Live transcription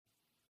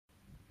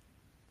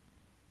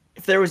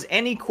If there was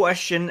any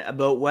question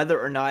about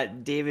whether or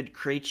not David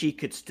Krejci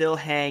could still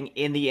hang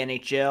in the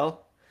NHL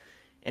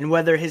and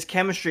whether his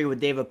chemistry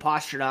with David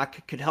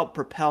Pastrnak could help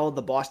propel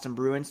the Boston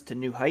Bruins to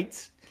new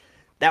heights,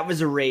 that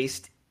was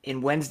erased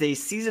in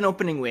Wednesday's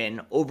season-opening win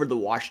over the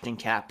Washington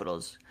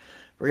Capitals.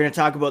 We're going to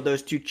talk about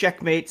those two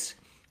checkmates,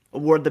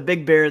 award the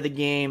big bear of the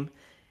game,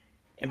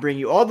 and bring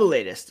you all the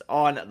latest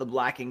on the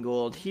black and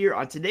gold here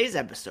on today's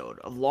episode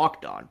of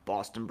Locked On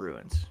Boston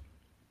Bruins.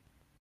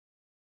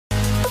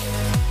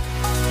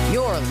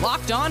 You're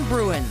Locked On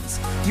Bruins,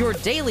 your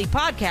daily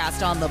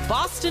podcast on the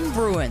Boston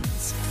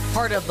Bruins.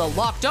 Part of the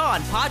Locked On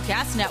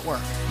Podcast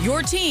Network,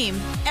 your team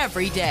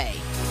every day.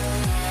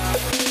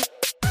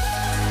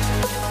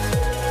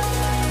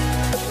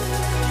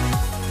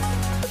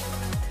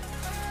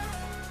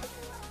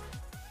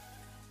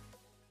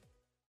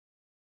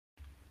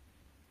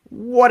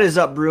 What is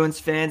up, Bruins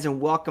fans, and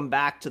welcome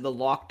back to the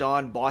Locked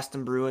On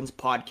Boston Bruins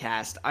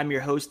podcast. I'm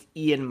your host,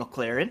 Ian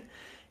McLaren,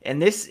 and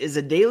this is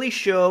a daily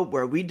show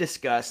where we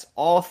discuss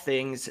all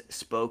things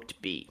Spoked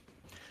B.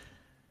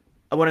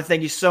 I want to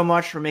thank you so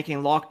much for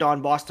making Locked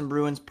On Boston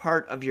Bruins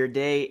part of your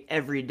day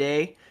every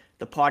day.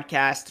 The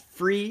podcast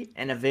free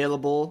and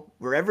available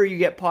wherever you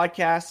get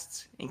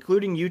podcasts,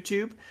 including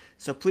YouTube.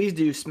 So please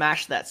do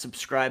smash that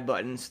subscribe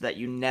button so that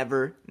you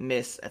never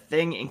miss a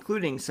thing,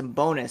 including some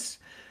bonus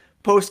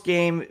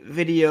post-game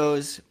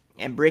videos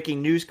and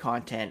breaking news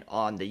content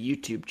on the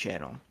YouTube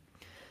channel.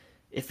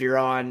 If you're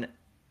on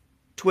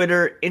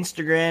Twitter,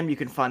 Instagram, you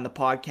can find the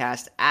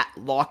podcast at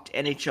Locked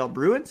NHL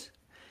Bruins,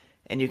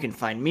 and you can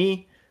find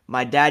me,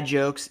 my dad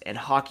jokes, and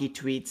hockey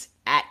tweets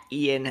at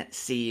Ian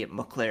C.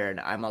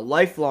 McLaren. I'm a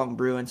lifelong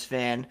Bruins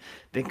fan,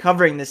 been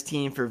covering this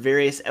team for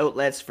various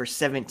outlets for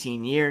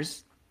 17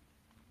 years,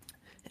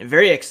 and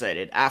very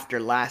excited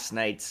after last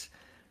night's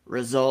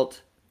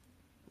result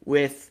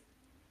with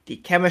the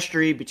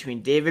chemistry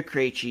between David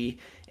Krejci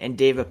and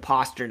David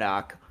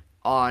Pastrnak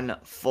on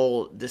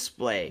full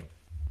display.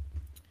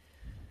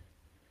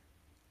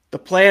 The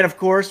plan, of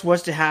course,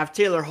 was to have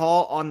Taylor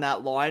Hall on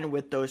that line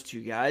with those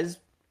two guys.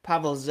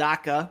 Pavel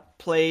Zacha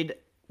played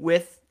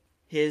with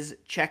his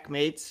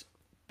checkmates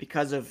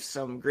because of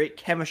some great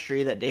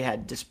chemistry that they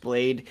had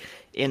displayed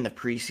in the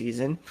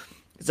preseason.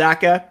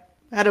 Zacha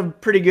had a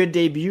pretty good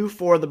debut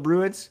for the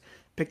Bruins,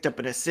 picked up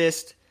an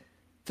assist,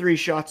 3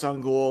 shots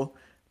on goal,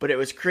 but it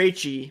was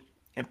Krejci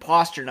and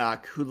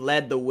Pastrnak who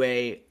led the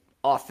way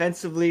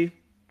offensively,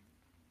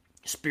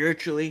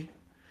 spiritually,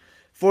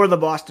 for the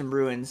Boston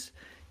Bruins,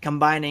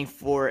 combining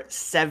for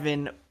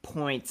 7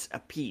 points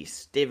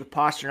apiece. David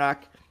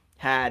Pastrnak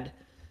had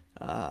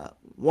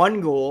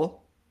 1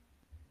 goal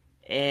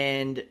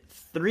and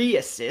 3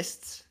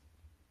 assists.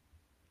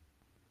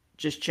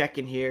 Just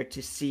checking here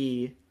to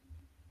see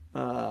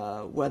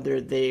whether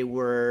they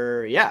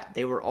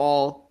were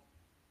all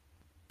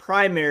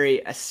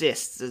primary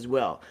assists as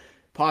well.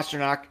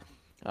 Pastrnak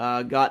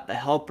got the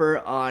helper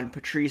on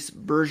Patrice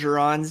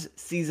Bergeron's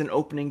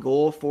season-opening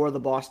goal for the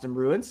Boston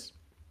Bruins.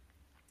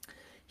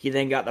 He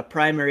then got the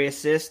primary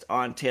assist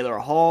on Taylor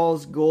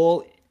Hall's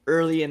goal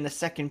early in the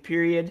second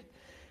period,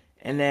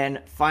 and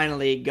then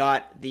finally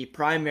got the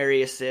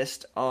primary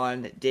assist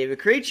on David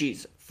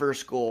Krejci's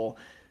first goal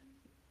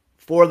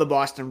for the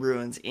Boston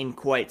Bruins in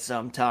quite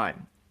some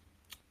time.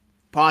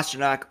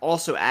 Pastrnak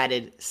also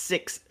added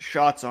 6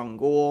 shots on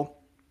goal.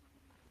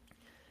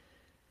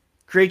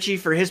 Krejci,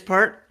 for his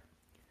part,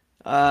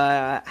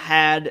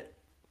 had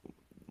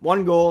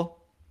 1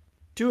 goal,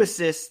 2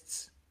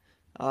 assists,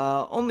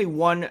 only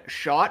 1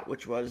 shot,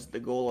 which was the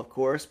goal, of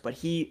course, but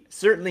he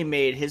certainly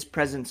made his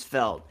presence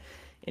felt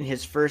in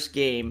his first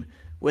game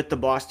with the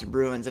Boston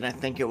Bruins, and I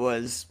think it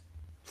was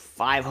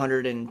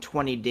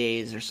 520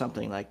 days or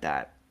something like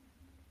that.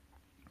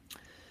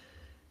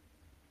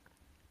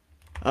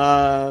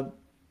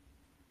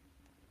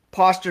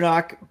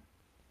 Pastrnak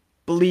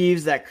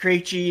believes that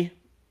Krejci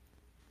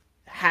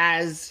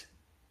has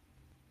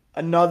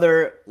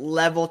another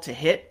level to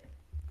hit,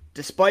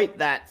 despite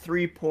that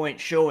 3-point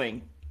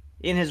showing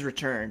in his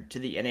return to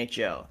the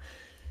NHL.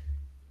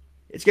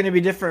 It's going to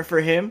be different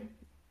for him,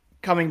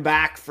 coming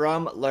back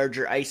from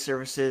larger ice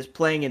surfaces,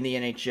 playing in the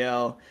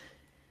NHL,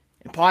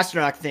 and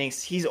Pastrnak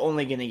thinks he's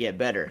only going to get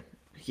better.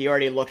 He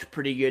already looked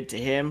pretty good to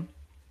him,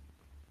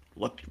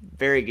 looked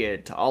very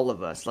good to all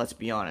of us, let's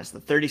be honest.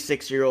 The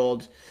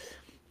 36-year-old,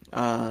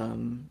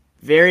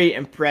 very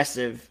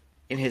impressive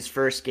in his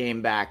first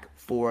game back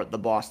for the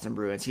Boston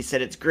Bruins. He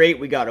said, "It's great,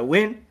 we got a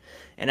win."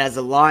 And as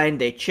a line,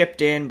 they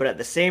chipped in, but at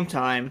the same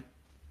time,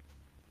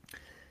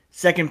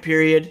 second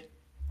period,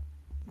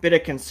 bit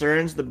of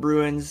concerns. The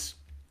Bruins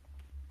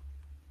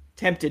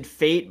tempted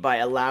fate by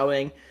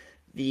allowing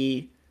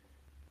the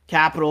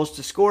Capitals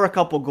to score a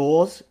couple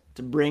goals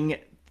to bring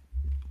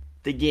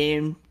the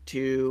game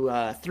to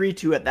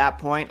 3-2 at that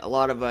point. A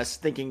lot of us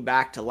thinking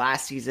back to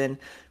last season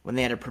when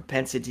they had a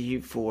propensity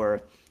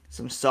for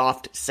some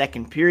soft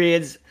second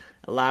periods,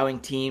 allowing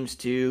teams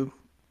to,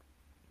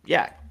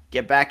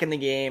 get back in the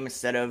game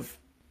instead of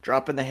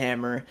dropping the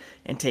hammer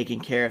and taking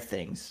care of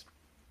things.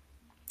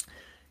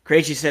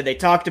 Krejci said they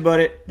talked about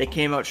it. They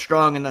came out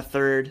strong in the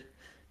third.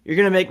 You're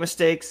going to make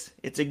mistakes.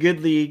 It's a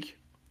good league.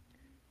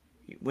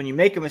 When you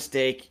make a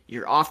mistake,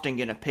 you're often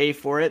going to pay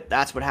for it.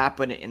 That's what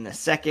happened in the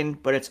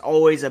second, but it's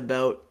always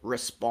about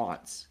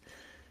response.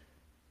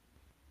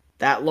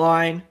 That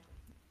line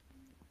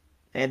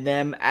and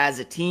them as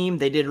a team,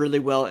 they did really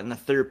well in the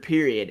third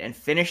period and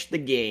finished the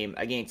game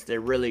against a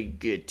really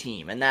good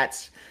team. And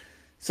that's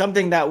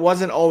something that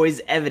wasn't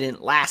always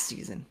evident last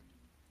season.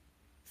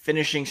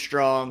 Finishing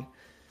strong.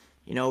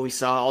 We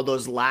saw all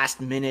those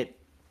last-minute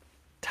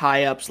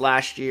tie-ups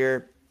last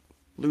year,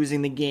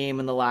 losing the game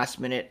in the last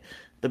minute.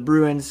 The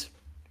Bruins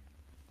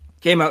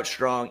came out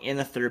strong in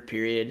the third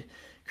period.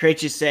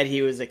 Krejci said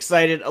he was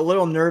excited, a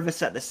little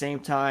nervous at the same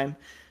time.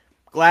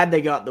 Glad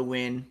they got the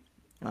win.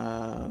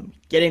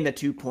 Getting the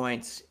 2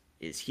 points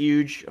is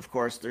huge. Of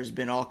course, there's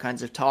been all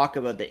kinds of talk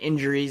about the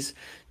injuries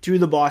to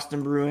the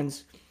Boston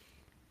Bruins.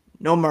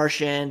 No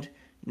Marchand,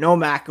 no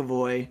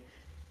McAvoy.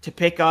 To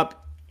pick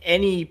up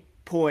any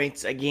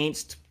points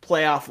against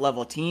playoff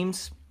level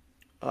teams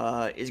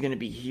is going to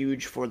be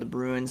huge for the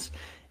Bruins.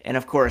 And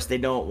of course, they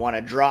don't want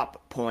to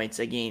drop points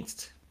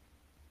against,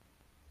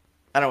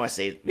 I don't want to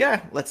say,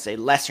 let's say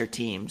lesser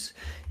teams,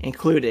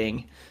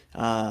 including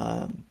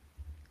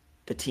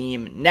the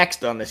team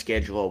next on the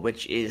schedule,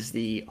 which is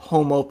the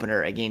home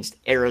opener against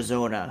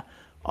Arizona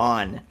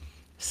on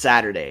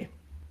Saturday.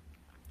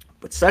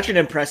 But such an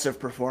impressive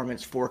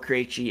performance for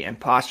Krejci and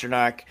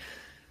Pastrnak.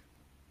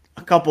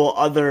 A couple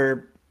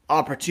other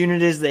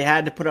opportunities they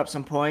had to put up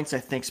some points. I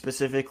think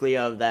specifically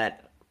of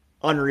that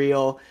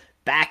unreal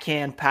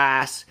backhand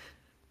pass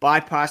by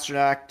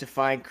Pastrnak to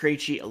find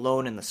Krejci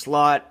alone in the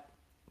slot.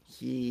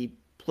 He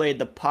played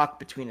the puck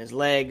between his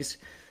legs.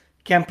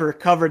 Kemper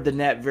covered the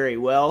net very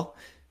well.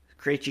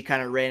 Krejci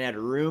kind of ran out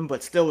of room,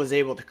 but still was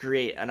able to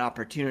create an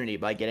opportunity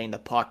by getting the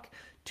puck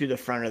to the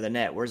front of the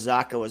net, where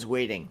Zacha was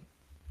waiting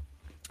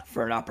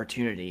for an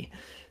opportunity.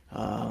 It's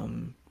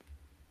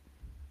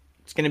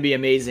going to be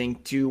amazing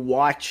to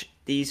watch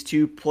these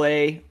two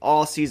play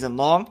all season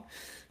long.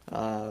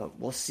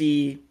 We'll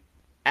see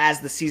as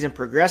the season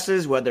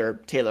progresses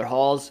whether Taylor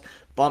Hall's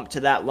bump to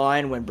that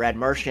line when Brad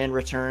Marchand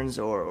returns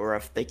or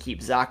if they keep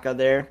Zacha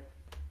there.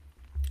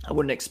 I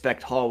wouldn't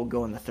expect Hall will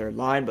go in the third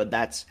line, but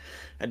that's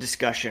a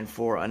discussion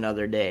for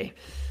another day.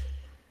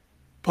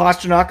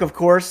 Pastrnak, of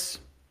course,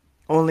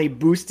 only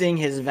boosting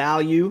his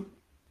value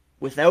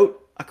without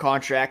a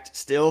contract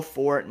still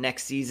for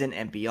next season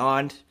and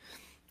beyond.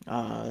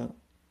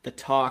 The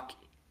talk,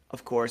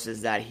 of course,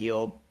 is that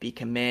he'll be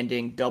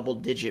commanding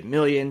double-digit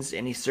millions,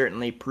 and he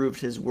certainly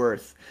proved his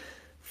worth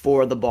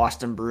for the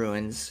Boston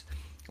Bruins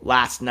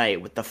last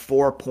night with the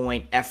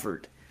 4-point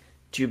effort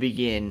to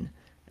begin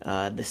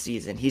the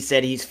season. He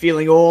said he's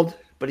feeling old,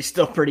 but he's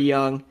still pretty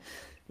young,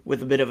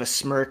 with a bit of a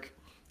smirk.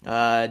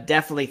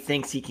 Definitely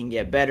thinks he can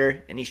get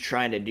better, and he's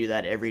trying to do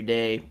that every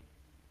day.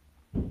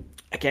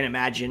 I can't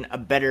imagine a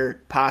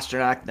better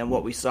Pastrnak than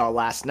what we saw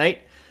last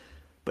night.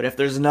 But if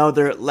there's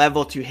another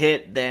level to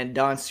hit, then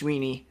Don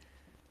Sweeney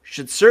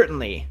should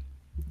certainly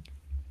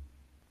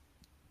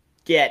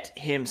get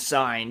him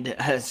signed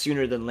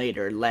sooner than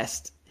later,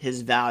 lest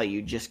his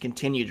value just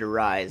continue to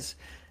rise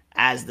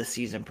as the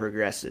season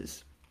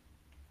progresses.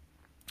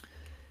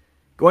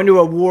 Going to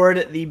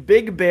award the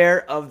Big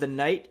Bear of the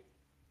night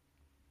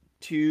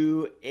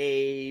to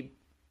a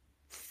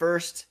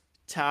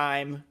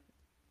first-time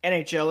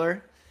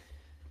NHLer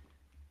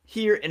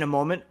here in a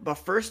moment. But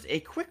first,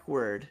 a quick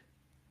word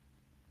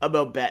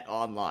about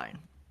BetOnline.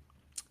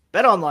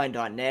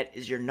 BetOnline.net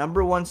is your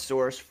number one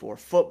source for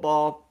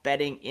football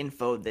betting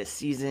info this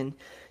season.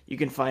 You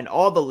can find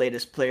all the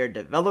latest player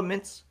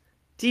developments,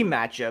 team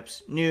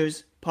matchups,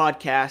 news,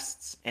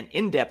 podcasts, and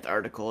in-depth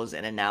articles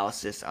and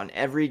analysis on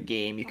every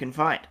game you can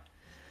find.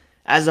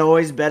 As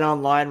always,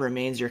 BetOnline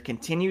remains your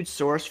continued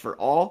source for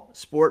all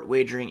sport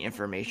wagering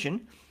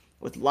information,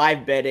 with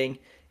live betting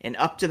and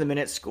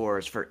up-to-the-minute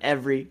scores for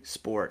every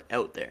sport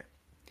out there.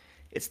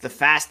 It's the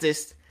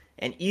fastest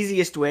and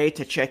easiest way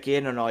to check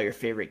in on all your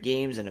favorite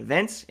games and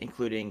events,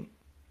 including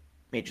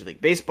Major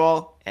League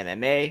Baseball,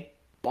 MMA,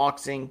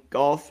 boxing,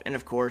 golf, and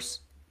of course,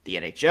 the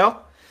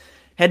NHL.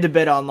 Head to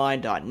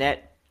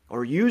betonline.net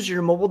or use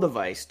your mobile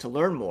device to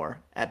learn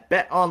more at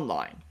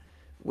BetOnline,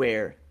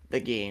 where the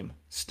game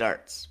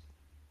starts.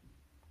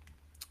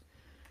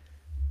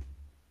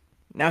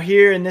 Now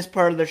here in this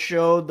part of the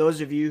show,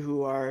 those of you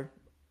who are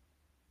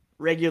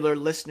regular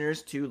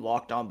listeners to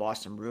Locked On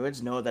Boston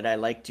Bruins know that I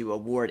like to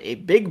award a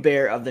Big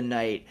Bear of the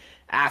night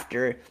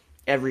after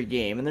every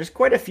game. And there's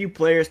quite a few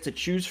players to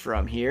choose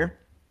from here.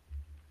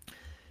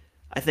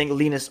 I think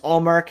Linus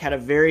Ullmark had a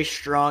very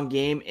strong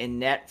game in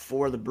net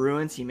for the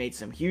Bruins. He made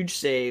some huge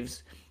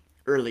saves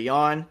early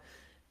on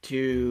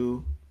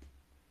to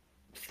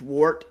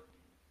thwart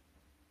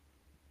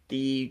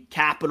the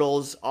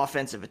Capitals'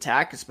 offensive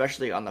attack,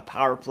 especially on the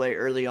power play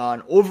early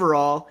on.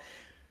 Overall,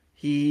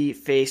 he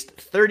faced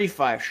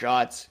 35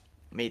 shots,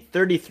 made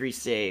 33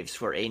 saves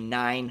for a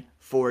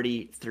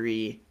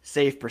 .943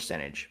 save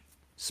percentage.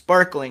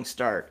 Sparkling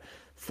start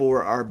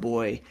for our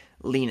boy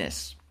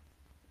Linus.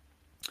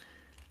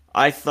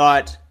 I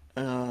thought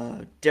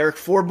Derek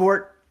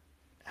Forbort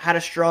had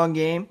a strong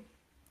game.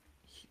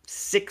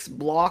 6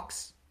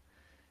 blocks,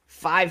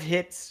 5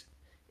 hits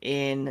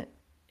in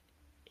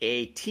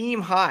a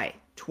team high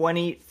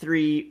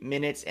 23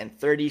 minutes and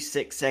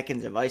 36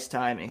 seconds of ice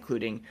time,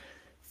 including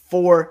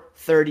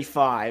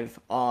 4:35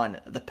 on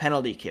the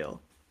penalty kill.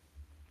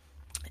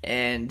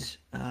 And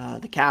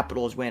the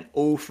Capitals went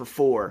 0 for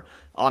 4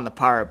 on the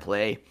power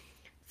play,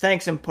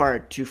 thanks in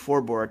part to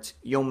Forbort's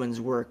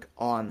yeoman's work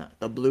on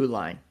the blue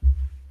line.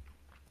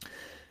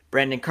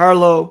 Brandon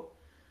Carlo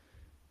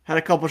had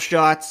a couple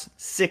shots,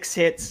 6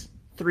 hits,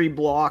 3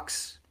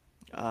 blocks.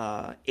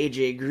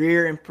 AJ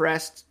Greer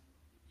impressed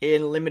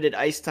in limited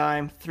ice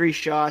time, 3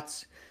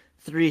 shots,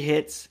 3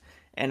 hits,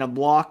 and a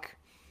block.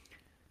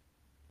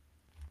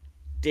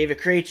 David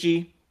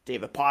Krejci,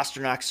 David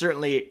Pastrnak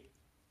certainly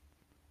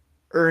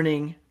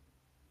earning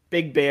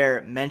Big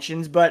Bear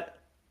mentions, but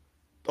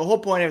the whole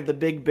point of the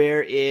Big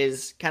Bear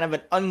is kind of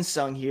an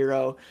unsung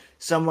hero,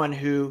 someone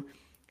who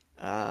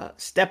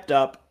stepped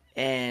up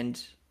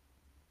and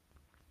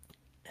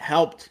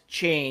helped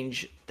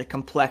change the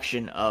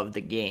complexion of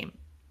the game.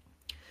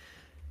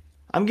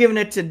 I'm giving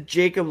it to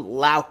Jacob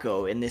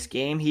Lauko in this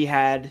game. He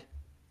had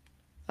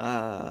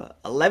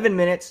 11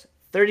 minutes,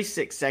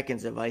 36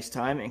 seconds of ice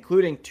time,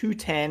 including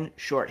 2:10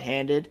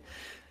 shorthanded.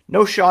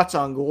 No shots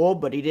on goal,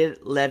 but he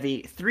did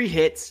levy 3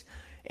 hits,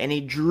 and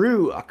he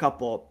drew a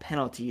couple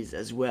penalties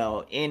as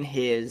well in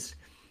his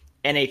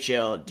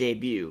NHL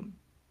debut.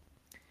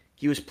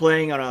 He was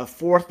playing on a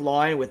 4th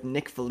line with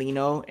Nick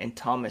Foligno and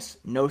Thomas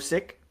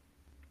Nosek.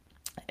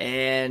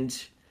 And,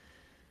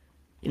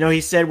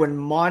 he said when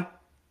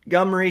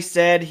Montgomery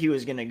said he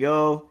was going to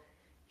go,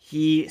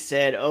 he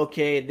said,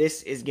 okay,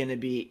 this is going to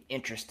be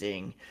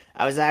interesting.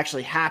 I was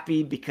actually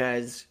happy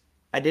because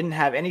I didn't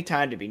have any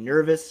time to be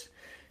nervous.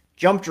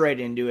 Jumped right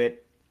into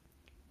it.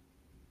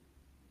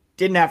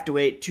 Didn't have to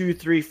wait 2,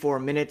 3, 4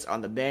 minutes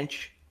on the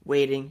bench,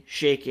 waiting,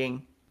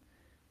 shaking.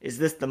 Is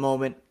this the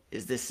moment?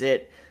 Is this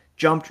it?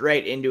 Jumped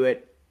right into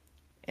it,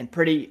 and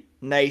pretty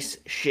nice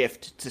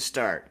shift to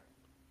start.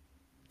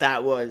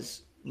 That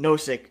was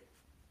Nosek,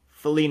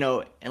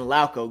 Foligno, and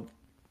Lauko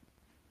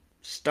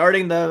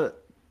starting the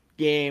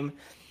game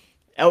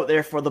out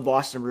there for the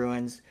Boston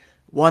Bruins,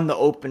 won the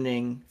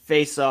opening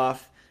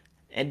face-off,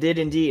 and did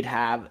indeed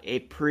have a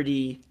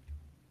pretty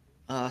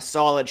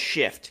solid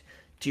shift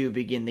to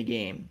begin the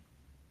game.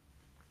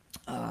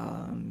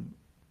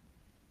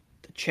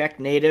 The Czech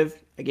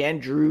native, again,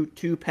 drew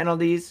 2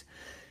 penalties,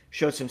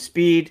 showed some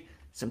speed,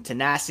 some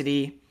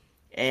tenacity,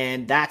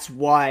 and that's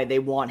why they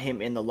want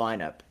him in the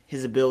lineup.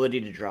 His ability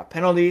to draw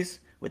penalties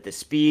with the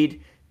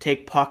speed,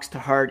 take pucks to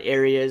hard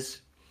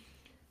areas.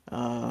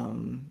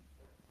 Again,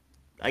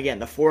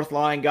 the 4th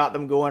line got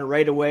them going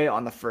right away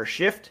on the first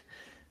shift.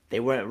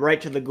 They went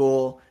right to the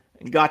goal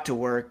and got to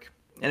work.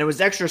 And it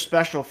was extra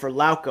special for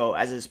Lauko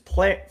as his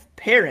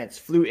parents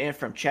flew in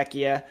from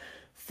Czechia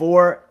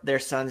for their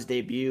son's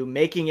debut,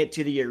 making it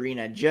to the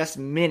arena just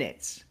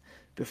minutes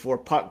before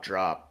puck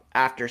drop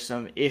after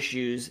some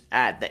issues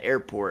at the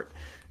airport,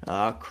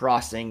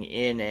 crossing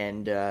in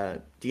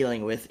and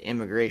dealing with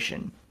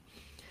immigration.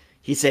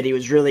 He said he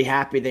was really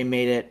happy they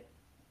made it,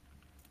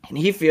 and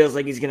he feels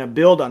like he's going to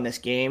build on this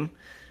game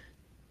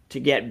to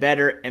get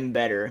better and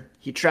better.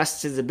 He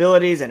trusts his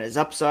abilities and his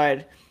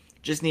upside,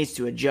 just needs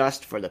to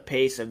adjust for the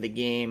pace of the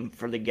game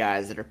for the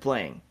guys that are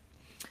playing.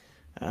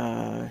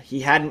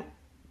 He hadn't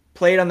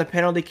played on the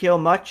penalty kill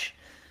much.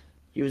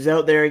 He was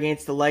out there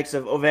against the likes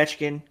of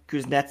Ovechkin,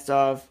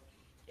 Kuznetsov,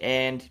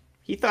 and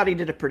he thought he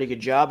did a pretty good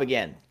job.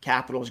 Again,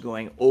 Capitals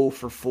going 0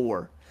 for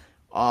 4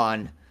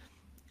 on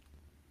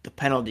the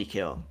penalty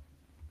kill.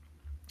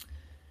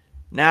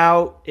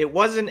 Now, it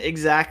wasn't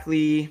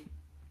exactly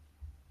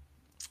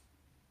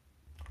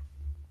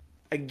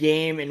a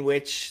game in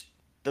which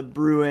the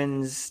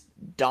Bruins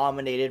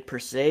dominated per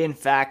se. In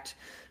fact,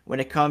 when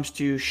it comes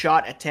to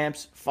shot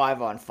attempts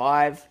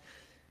 5-on-5,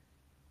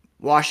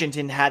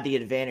 Washington had the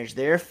advantage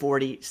there,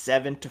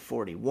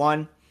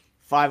 47-41.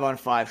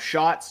 5-on-5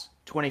 shots,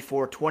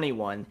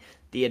 24-21,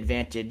 the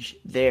advantage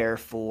there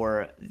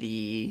for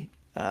the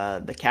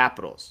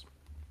Capitals.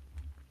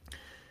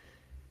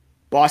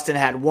 Boston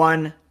had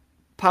 1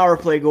 power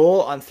play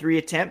goal on 3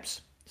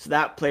 attempts, so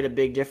that played a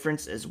big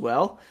difference as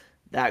well.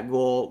 That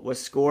goal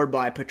was scored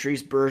by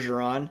Patrice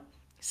Bergeron,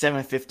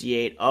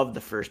 7:58 of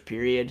the first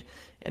period,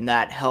 and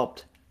that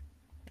helped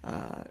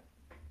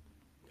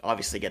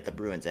obviously get the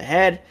Bruins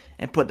ahead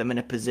and put them in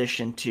a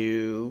position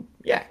to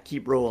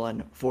keep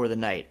rolling for the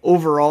night.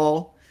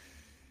 Overall,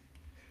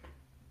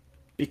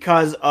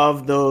 because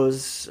of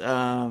those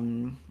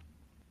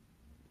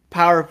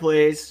power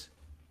plays,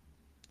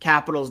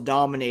 Capitals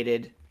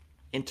dominated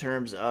in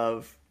terms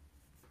of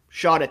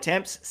shot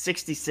attempts.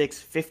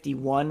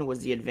 66-51 was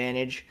the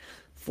advantage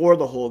for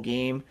the whole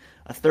game.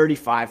 A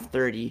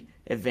 35-30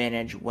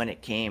 advantage when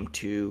it came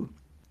to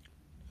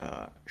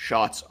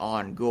shots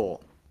on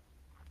goal.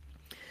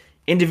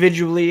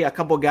 Individually, a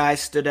couple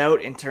guys stood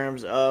out in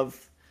terms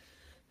of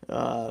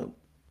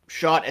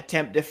shot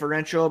attempt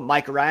differential.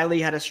 Mike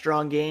Riley had a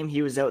strong game.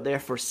 He was out there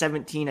for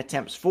 17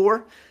 attempts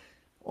for,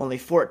 only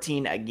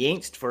 14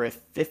 against for a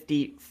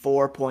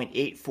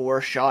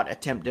 54.84 shot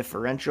attempt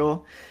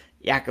differential.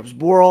 Jakobs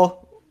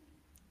Borrell,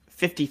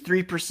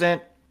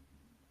 53%.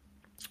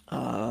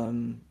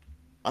 On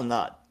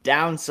the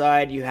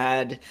downside, you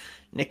had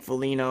Nick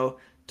Foligno,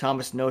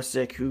 Thomas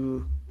Nosek,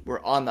 who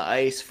were on the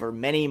ice for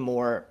many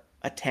more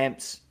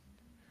attempts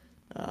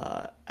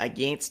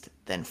against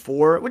than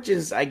for, which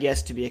is, I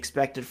guess, to be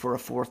expected for a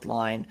fourth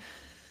line,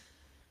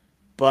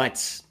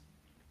 but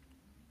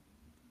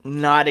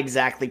not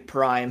exactly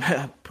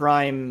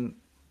prime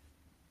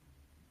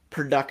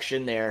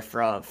production there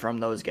from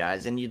those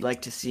guys. And you'd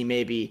like to see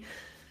maybe,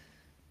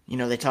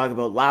 they talk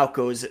about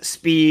Lauko's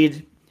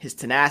speed, his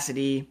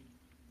tenacity,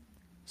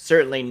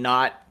 certainly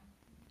not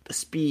the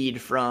speed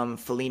from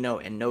Foligno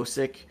and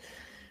Nosek.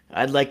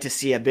 I'd like to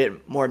see a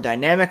bit more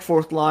dynamic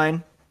fourth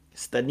line.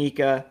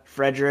 Stanika,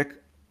 Frederic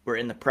were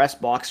in the press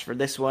box for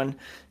this one.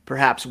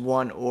 Perhaps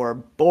one or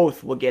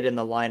both will get in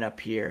the lineup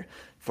here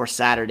for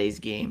Saturday's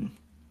game.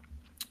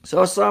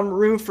 So some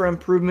room for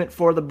improvement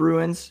for the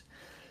Bruins.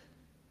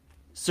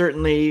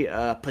 Certainly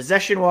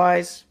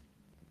possession-wise,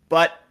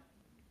 but,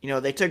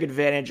 they took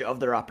advantage of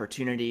their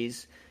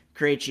opportunities.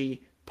 Krejci,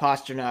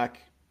 Pastrnak,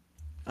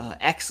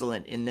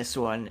 excellent in this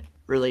one,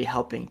 really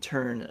helping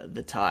turn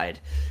the tide.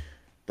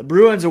 The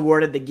Bruins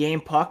awarded the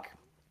game puck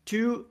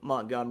to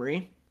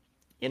Montgomery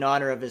in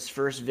honor of his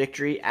first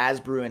victory as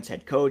Bruins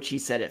head coach. He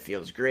said it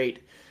feels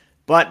great,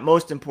 but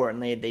most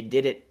importantly, they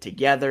did it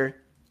together.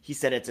 He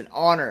said it's an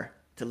honor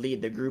to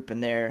lead the group in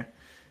there,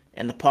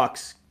 and the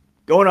puck's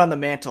going on the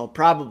mantle,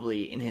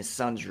 probably in his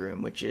son's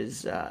room, which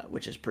is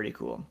pretty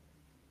cool.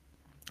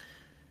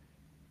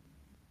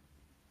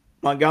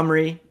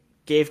 Montgomery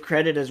gave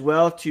credit as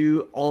well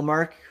to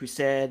Ullmark, who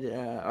said,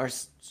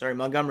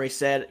 Montgomery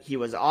said he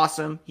was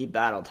awesome. He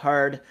battled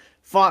hard,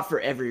 fought for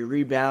every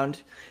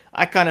rebound.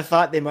 I kind of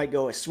thought they might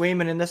go with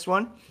Swayman in this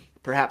one.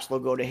 Perhaps they'll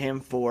go to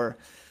him for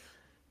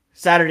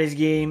Saturday's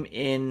game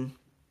in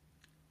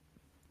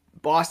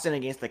Boston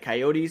against the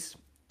Coyotes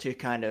to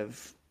kind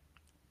of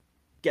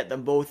get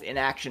them both in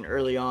action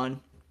early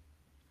on.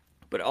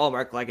 But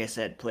Ullmark, like I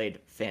said, played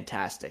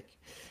fantastic.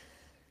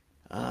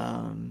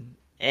 And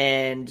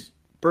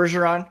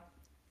Bergeron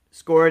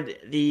scored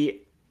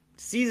the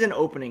season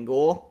opening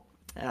goal.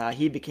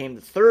 He became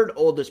the third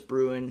oldest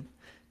Bruin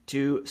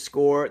to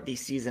score the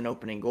season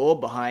opening goal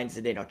behind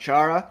Zdeno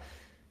Chara.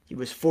 He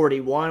was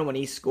 41 when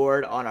he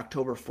scored on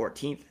October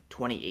 14th,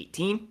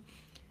 2018.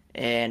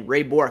 And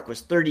Ray Bourque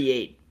was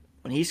 38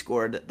 when he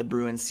scored the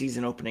Bruins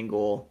season opening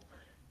goal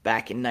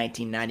back in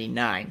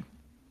 1999.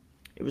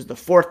 It was the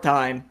fourth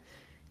time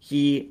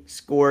he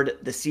scored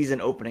the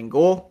season opening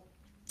goal,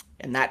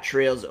 and that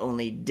trails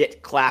only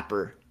Dit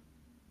Clapper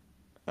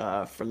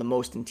for the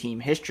most in team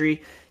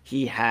history.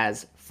 He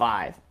has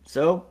 5.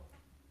 So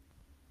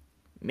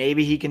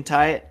maybe he can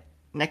tie it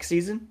next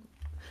season.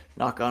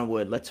 Knock on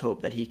wood. Let's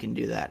hope that he can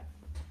do that.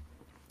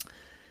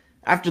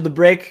 After the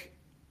break,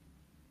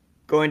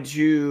 going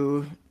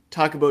to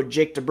talk about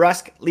Jake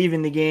DeBrusk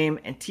leaving the game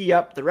and tee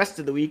up the rest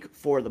of the week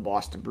for the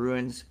Boston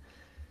Bruins.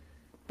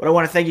 But I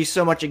want to thank you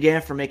so much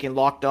again for making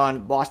Locked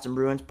On Boston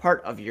Bruins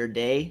part of your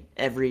day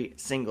every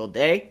single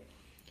day.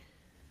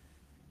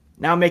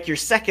 Now make your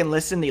second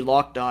listen the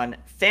Locked On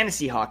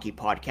Fantasy Hockey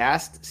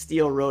Podcast.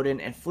 Steele Roden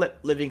and Flip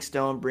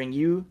Livingstone bring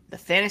you the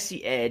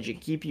fantasy edge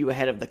and keep you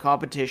ahead of the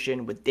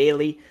competition with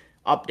daily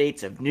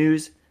updates of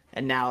news,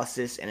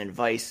 analysis, and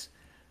advice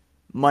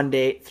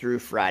Monday through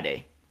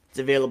Friday. It's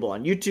available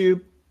on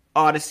YouTube,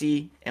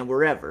 Odyssey, and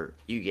wherever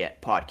you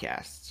get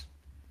podcasts.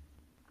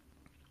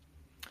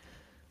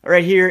 All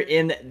right, here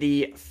in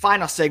the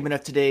final segment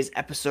of today's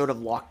episode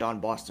of Locked On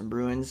Boston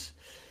Bruins,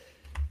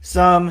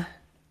 some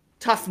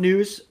tough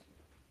news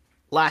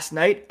last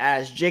night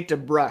as Jake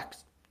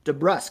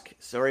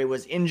DeBrusk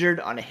was injured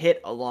on a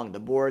hit along the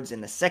boards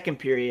in the second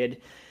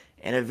period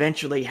and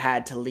eventually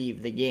had to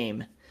leave the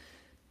game,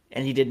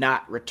 and he did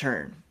not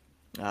return.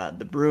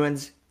 The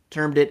Bruins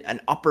termed it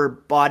an upper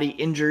body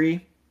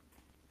injury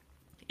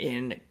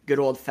in good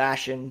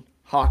old-fashioned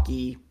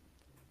hockey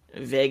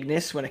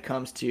vagueness when it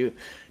comes to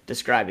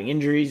describing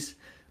injuries,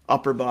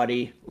 upper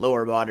body,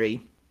 lower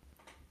body.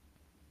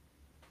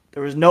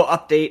 There was no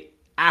update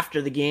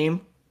after the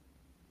game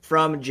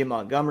from Jim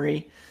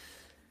Montgomery.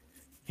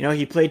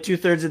 He played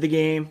 2/3 of the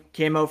game,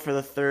 came out for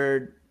the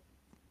third,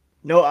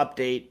 no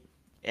update,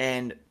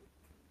 and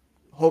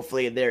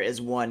hopefully there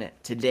is one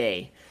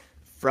today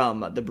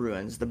from the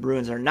Bruins. The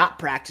Bruins are not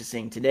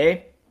practicing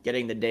today,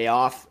 getting the day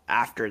off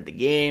after the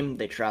game.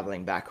 They're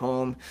traveling back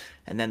home,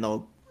 and then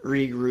they'll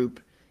regroup,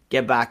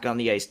 get back on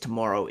the ice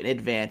tomorrow in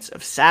advance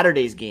of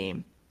Saturday's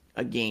game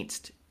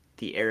against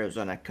the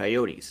Arizona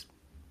Coyotes.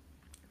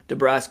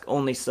 DeBrusk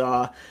only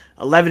saw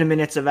 11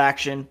 minutes of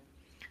action.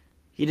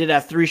 He did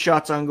have 3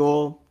 shots on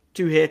goal,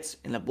 2 hits,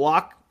 and a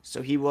block,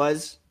 so he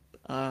was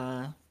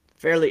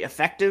fairly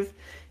effective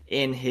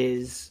in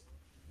his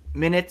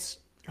minutes.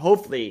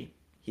 Hopefully,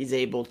 he's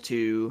able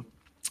to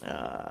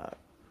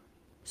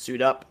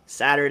suit up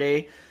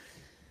Saturday.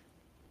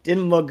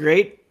 Didn't look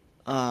great,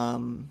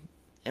 and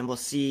we'll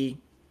see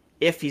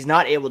if he's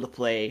not able to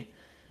play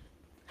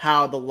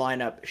how the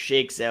lineup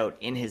shakes out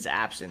in his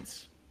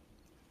absence.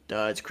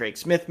 Does Craig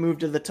Smith move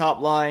to the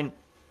top line?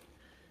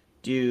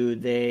 Do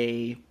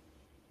they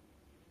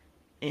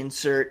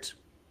insert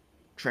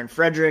Trent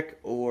Frederic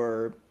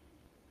or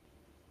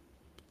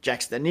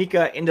Jack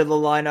Stanika into the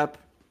lineup?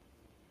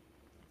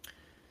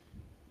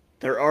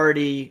 They're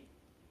already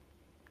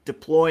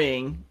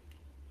deploying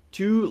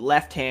 2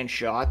 left-hand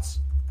shots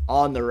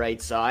on the right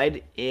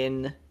side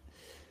in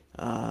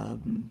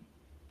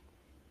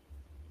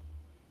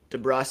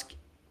DeBrusk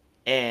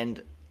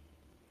and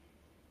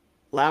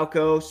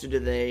Lauko. So do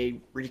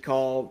they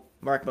recall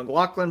Mark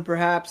McLaughlin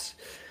perhaps?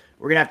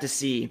 We're going to have to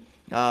see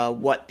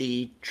what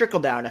the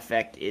trickle-down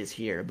effect is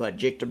here. But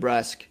Jake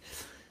DeBrusk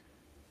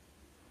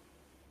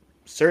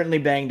certainly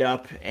banged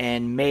up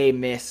and may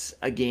miss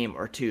a game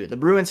or two. The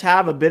Bruins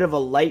have a bit of a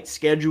light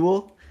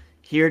schedule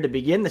here to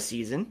begin the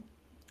season,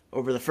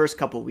 over the first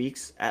couple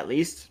weeks at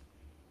least.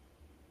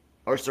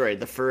 Or sorry,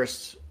 the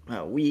first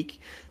week.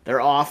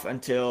 They're off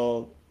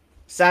until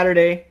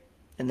Saturday,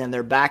 and then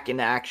they're back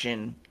into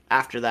action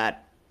after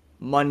that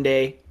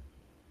Monday,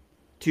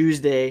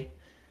 Tuesday,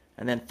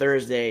 and then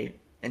Thursday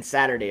and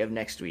Saturday of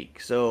next week.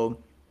 So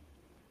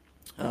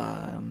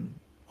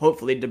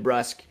hopefully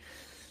DeBrusk,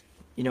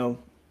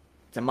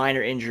 it's a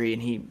minor injury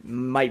and he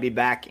might be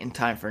back in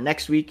time for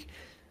next week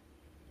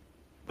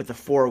with a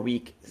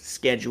 4-week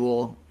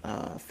schedule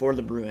for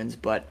the Bruins,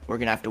 but we're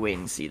going to have to wait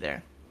and see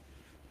there.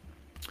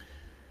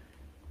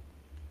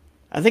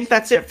 I think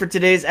that's it for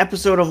today's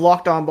episode of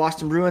Locked On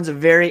Boston Bruins. A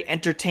very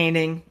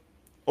entertaining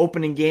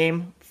opening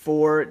game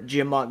for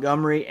Jim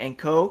Montgomery and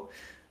co.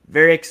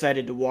 Very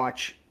excited to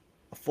watch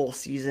a full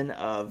season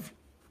of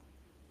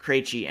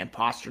Krejci and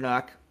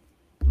Pastrnak.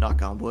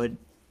 Knock on wood,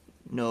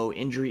 no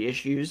injury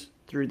issues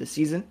through the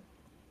season.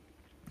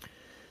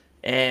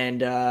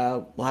 And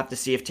we'll have to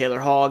see if Taylor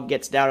Hall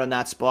gets down on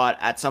that spot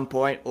at some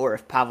point, or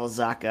if Pavel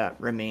Zacha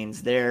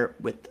remains there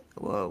with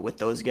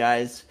those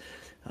guys.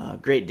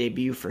 Great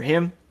debut for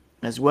him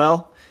as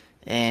well,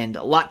 and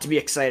a lot to be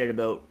excited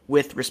about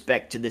with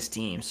respect to this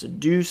team. So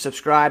do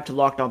subscribe to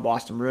Locked On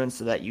Boston Bruins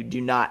so that you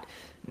do not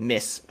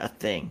miss a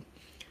thing.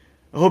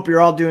 I hope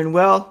you're all doing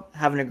well,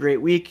 having a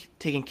great week,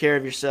 taking care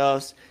of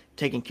yourselves,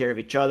 taking care of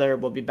each other.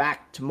 We'll be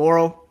back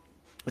tomorrow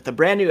with a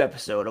brand new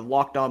episode of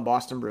Locked On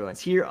Boston Bruins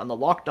here on the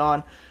Locked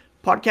On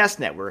Podcast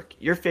Network,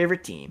 your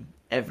favorite team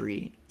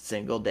every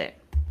single day.